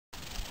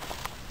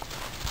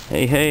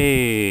Hey,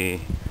 hey,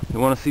 you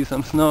want to see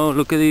some snow?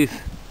 Look at this.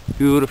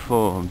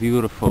 Beautiful,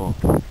 beautiful.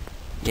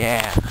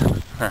 Yeah.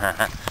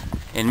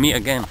 And me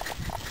again.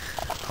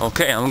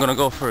 Okay, I'm gonna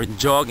go for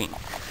jogging.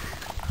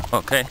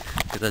 Okay,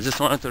 because I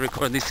just wanted to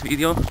record this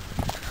video.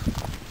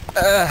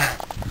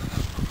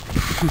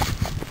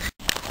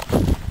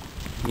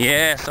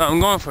 Yeah, so I'm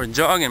going for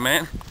jogging,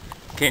 man.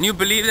 Can you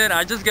believe that?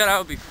 I just got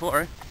out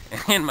before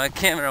and my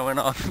camera went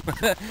off.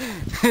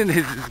 This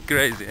is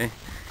crazy.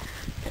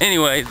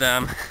 Anyways,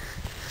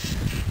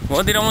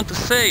 what did I want to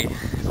say?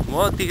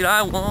 What did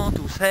I want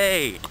to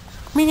say?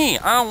 Me,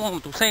 I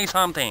want to say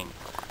something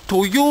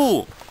to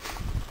you.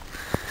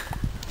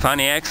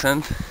 Funny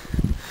accent.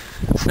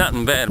 It's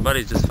nothing bad, but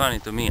it's just funny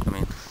to me. I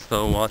mean,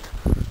 so what?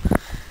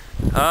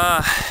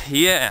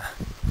 Yeah.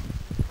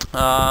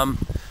 I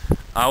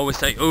always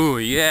say, oh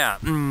yeah.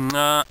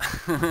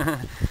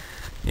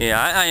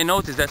 Yeah, I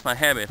noticed that's my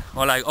habit.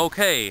 Or like,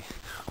 okay.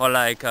 Or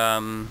like,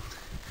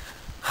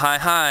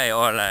 hi,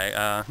 or like,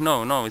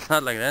 no, it's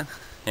not like that.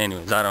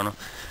 Anyways, I don't know.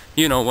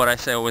 You know what I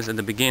say always at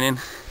the beginning.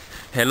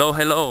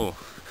 Hello.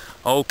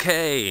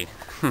 Okay.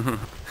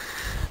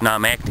 Now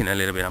I'm acting a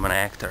little bit. I'm an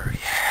actor.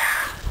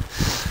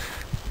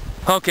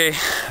 Yeah. Okay,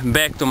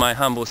 back to my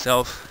humble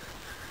self.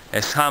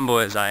 As humble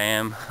as I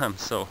am. I'm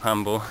so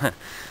humble.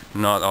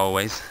 Not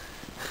always.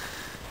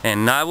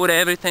 And not with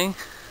everything.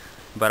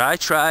 But I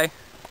try.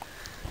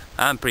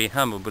 I'm pretty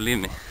humble, believe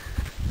me.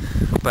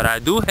 But I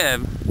do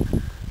have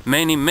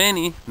many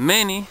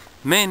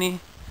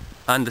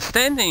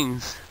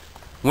understandings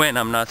when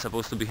I'm not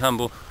supposed to be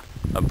humble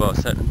about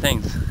certain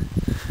things.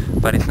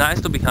 But it's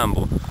nice to be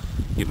humble.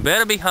 You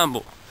better be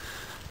humble,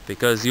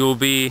 because you'll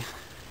be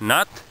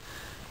not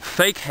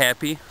fake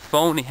happy,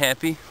 phony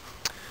happy,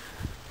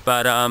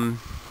 but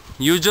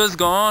you just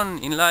go on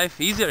in life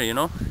easier, you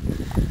know,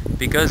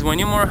 because when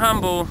you're more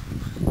humble,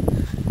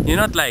 you're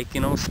not like,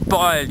 you know,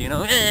 spoiled, you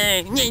know,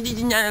 this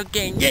is not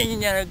okay, this is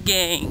not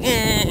okay,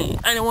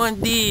 I don't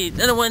want this,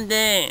 I don't want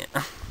that.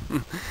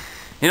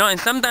 You know, and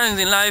sometimes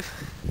in life,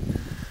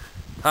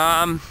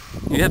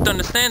 you have to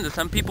understand that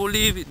some people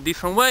live a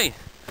different way.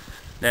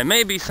 There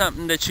may be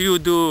something that you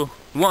do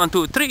 1,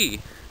 2, 3.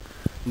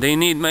 They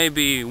need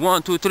maybe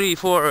 1, 2, 3,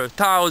 4,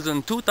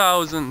 1,000,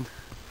 2,000.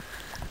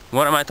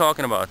 What am I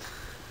talking about?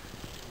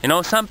 You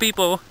know, some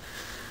people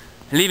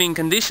live in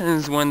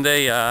conditions when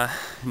they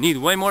need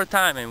way more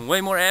time and way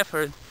more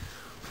effort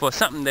for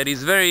something that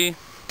is very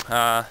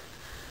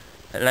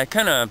like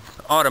kind of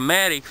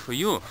automatic for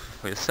you,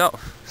 for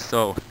yourself.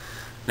 So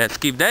let's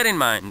keep that in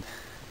mind.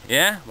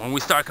 Yeah, when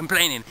we start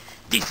complaining,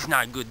 this is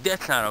not good,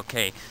 that's not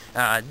okay,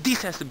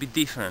 this has to be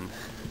different.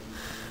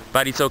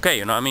 But it's okay,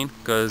 you know what I mean?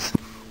 Because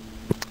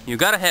you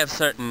gotta have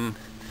certain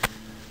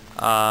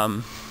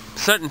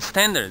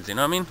standards, you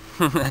know what I mean?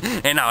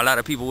 And now a lot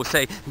of people will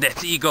say,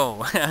 that's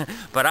ego.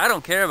 But I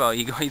don't care about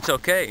ego, it's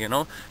okay, you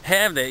know?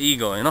 Have the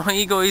ego, you know?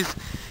 Ego is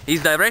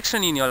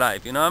direction in your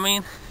life, you know what I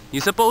mean?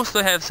 You're supposed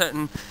to have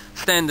certain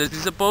standards,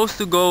 you're supposed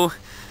to go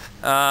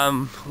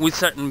with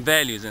certain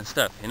values and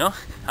stuff, you know?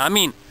 I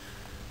mean,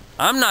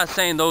 I'm not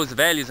saying those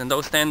values and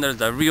those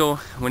standards are real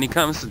when it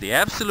comes to the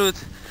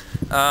absolute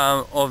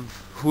of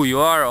who you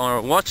are or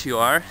what you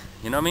are,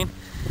 you know what I mean?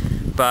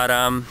 But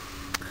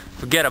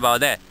forget about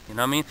that, you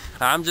know what I mean?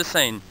 I'm just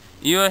saying,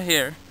 you are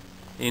here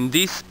in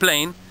this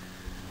plane,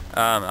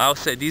 I'll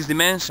say this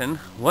dimension.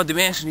 What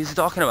dimension is he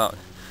talking about?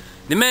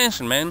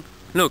 Dimension, man.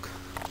 Look,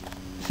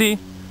 see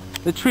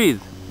the trees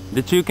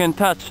that you can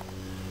touch,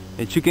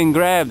 that you can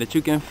grab, that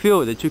you can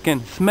feel, that you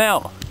can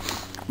smell,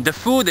 the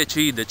food that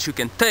you eat, that you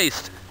can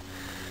taste.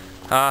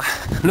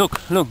 Look,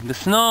 the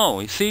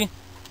snow, you see?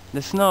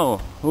 The snow.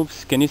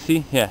 Oops, can you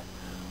see? Yeah.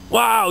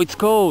 Wow, it's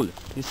cold.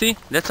 You see?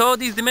 That's all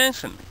this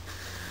dimension.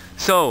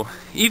 So,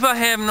 if I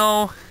have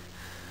no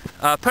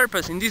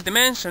purpose in this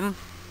dimension,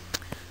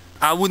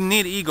 I wouldn't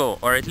need ego,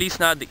 or at least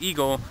not the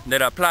ego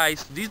that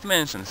applies to this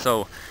dimension.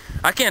 So,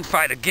 I can't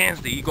fight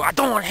against the ego. I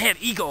don't want to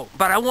have ego,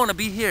 but I want to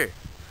be here.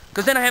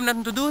 Because then I have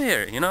nothing to do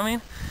here, you know what I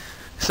mean?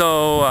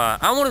 So,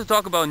 I want to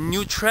talk about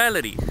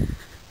neutrality.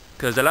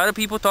 Because a lot of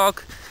people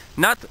talk,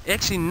 not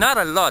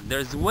a lot,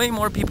 there's way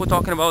more people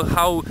talking about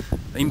how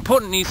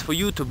important it is for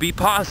you to be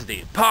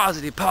positive,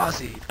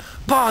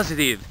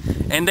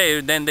 and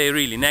then they're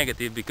really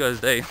negative, because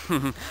they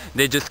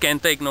they just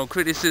can't take no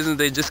criticism,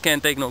 they just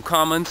can't take no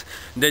comments,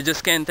 they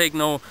just can't take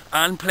no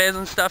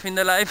unpleasant stuff in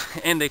their life,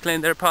 and they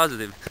claim they're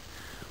positive.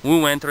 We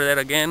went through that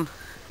again,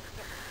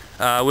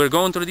 we're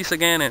going through this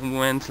again, and we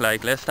went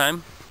like last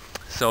time.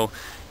 So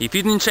if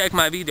you didn't check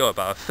my video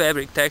about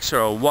fabric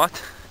texture or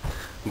what,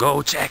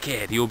 go check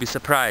it, you'll be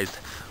surprised.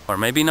 Or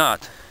maybe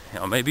not,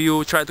 or maybe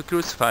you'll try to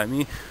crucify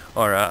me,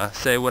 or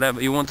say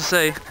whatever you want to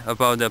say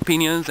about the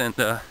opinions and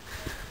the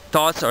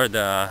thoughts, or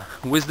the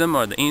wisdom,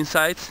 or the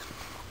insights.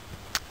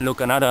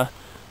 Look, another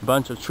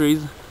bunch of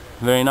trees,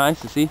 very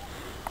nice, you see?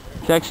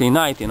 It's actually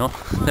night, you know.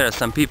 There are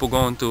some people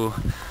going to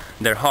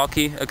their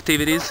hockey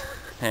activities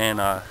and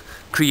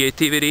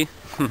creativity,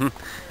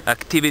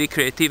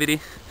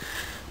 creativity.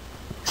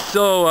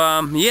 So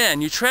yeah,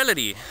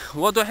 neutrality.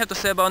 What do I have to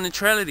say about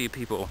neutrality,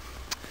 people?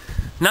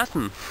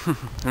 Nothing.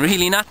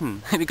 Really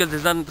nothing. Because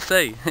there's nothing to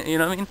say. You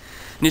know what I mean?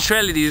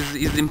 Neutrality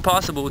is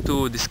impossible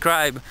to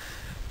describe.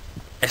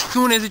 As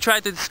soon as you try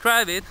to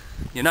describe it,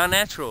 you're not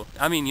natural.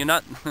 I mean, you're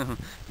not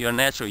you're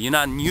natural. You're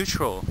not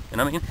neutral. You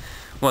know what I mean?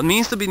 What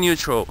means to be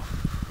neutral?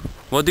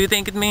 What do you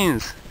think it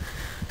means?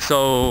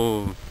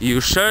 So,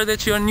 you're sure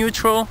that you're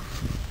neutral?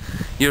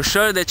 You're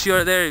sure that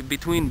you're there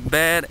between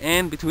bad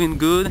and between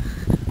good?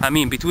 I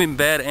mean, between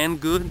bad and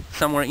good,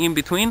 somewhere in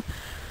between?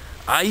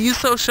 Are you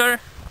so sure?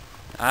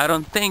 I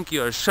don't think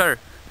you're sure.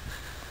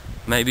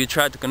 Maybe you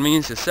try to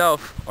convince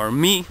yourself, or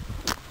me.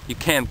 You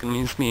can't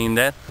convince me in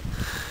that.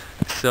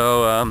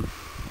 So,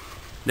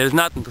 there's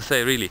nothing to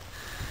say really.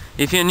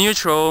 If you're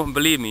neutral,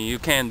 believe me, you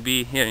can't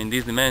be here in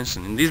this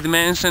dimension. In this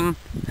dimension,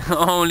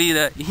 only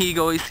the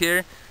ego is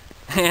here,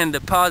 and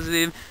the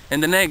positive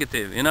and the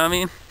negative, you know what I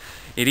mean?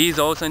 It is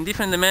also in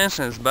different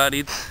dimensions, but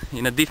it's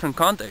in a different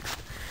context.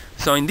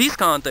 So in this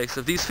context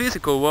of this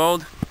physical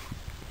world,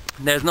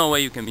 there's no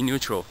way you can be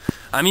neutral.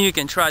 I mean, you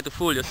can try to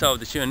fool yourself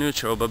that you're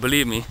neutral, but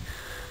believe me,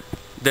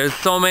 there's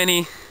so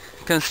many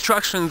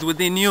constructions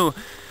within you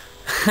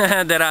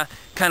that are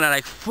kind of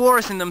like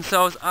forcing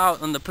themselves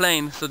out on the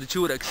plane so that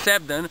you would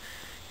accept them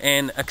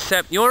and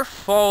accept your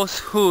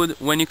falsehood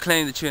when you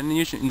claim that you're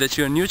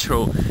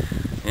neutral.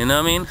 You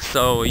know what I mean?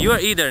 So you're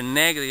either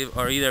negative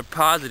or either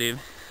positive.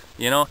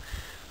 You know,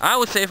 I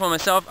would say for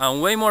myself, I'm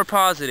way more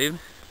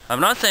positive. I'm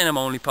not saying I'm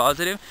only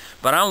positive,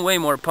 but I'm way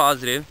more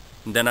positive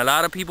than a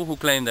lot of people who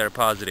claim they're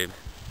positive.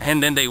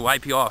 And then they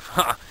wipe you off.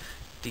 Ha!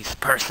 This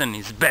person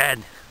is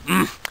bad.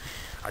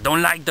 I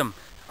don't like them.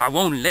 I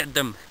won't let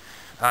them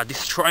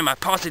destroy my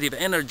positive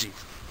energy.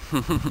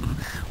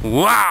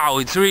 Wow,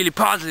 it's really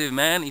positive,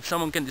 man. If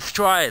someone can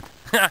destroy it.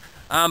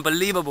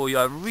 Unbelievable, you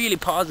are really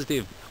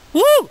positive.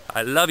 Woo!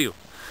 I love you.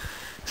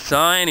 So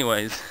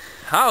anyways,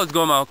 I was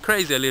going out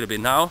crazy a little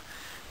bit now.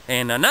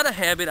 And another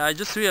habit I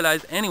just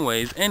realized,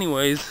 anyways,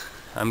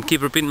 I'm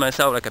keep repeating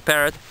myself like a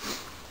parrot.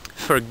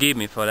 Forgive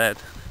me for that.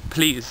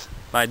 Please,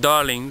 my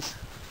darlings.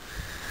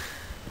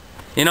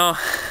 You know,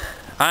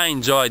 I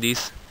enjoy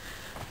this.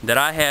 That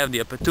I have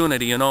the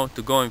opportunity, you know,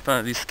 to go in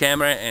front of this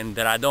camera, and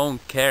that I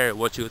don't care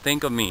what you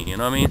think of me, you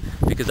know what I mean?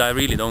 Because I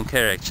really don't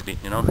care actually,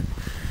 you know?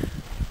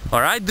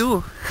 Or I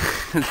do.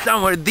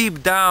 Somewhere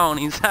deep down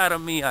inside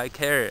of me I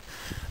care.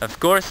 Of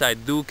course I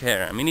do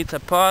care. I mean, it's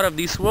a part of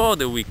this world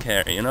that we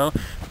care, you know?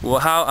 Well,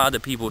 how other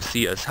people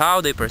see us,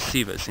 how they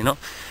perceive us, you know?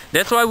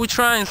 That's why we're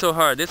trying so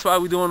hard. That's why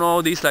we're doing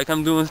all this, like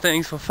I'm doing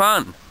things for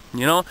fun,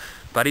 you know?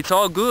 But it's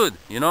all good,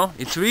 you know?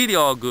 It's really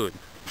all good.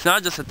 It's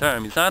not just a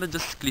term, it's not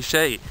just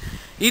cliche.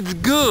 It's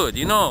good,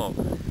 you know,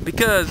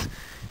 because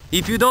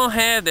if you don't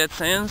have that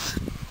sense,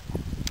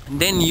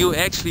 then you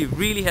actually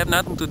really have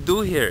nothing to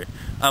do here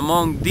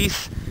among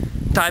these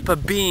type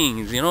of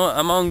beings, you know,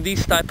 among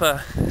this type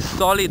of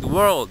solid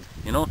world,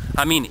 you know,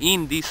 I mean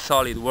in this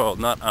solid world,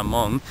 not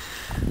among,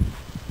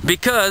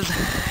 because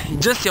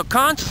just your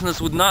consciousness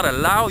would not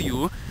allow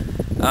you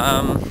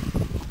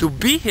to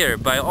be here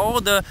by all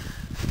the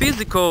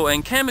physical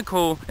and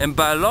chemical and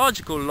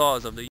biological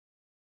laws of the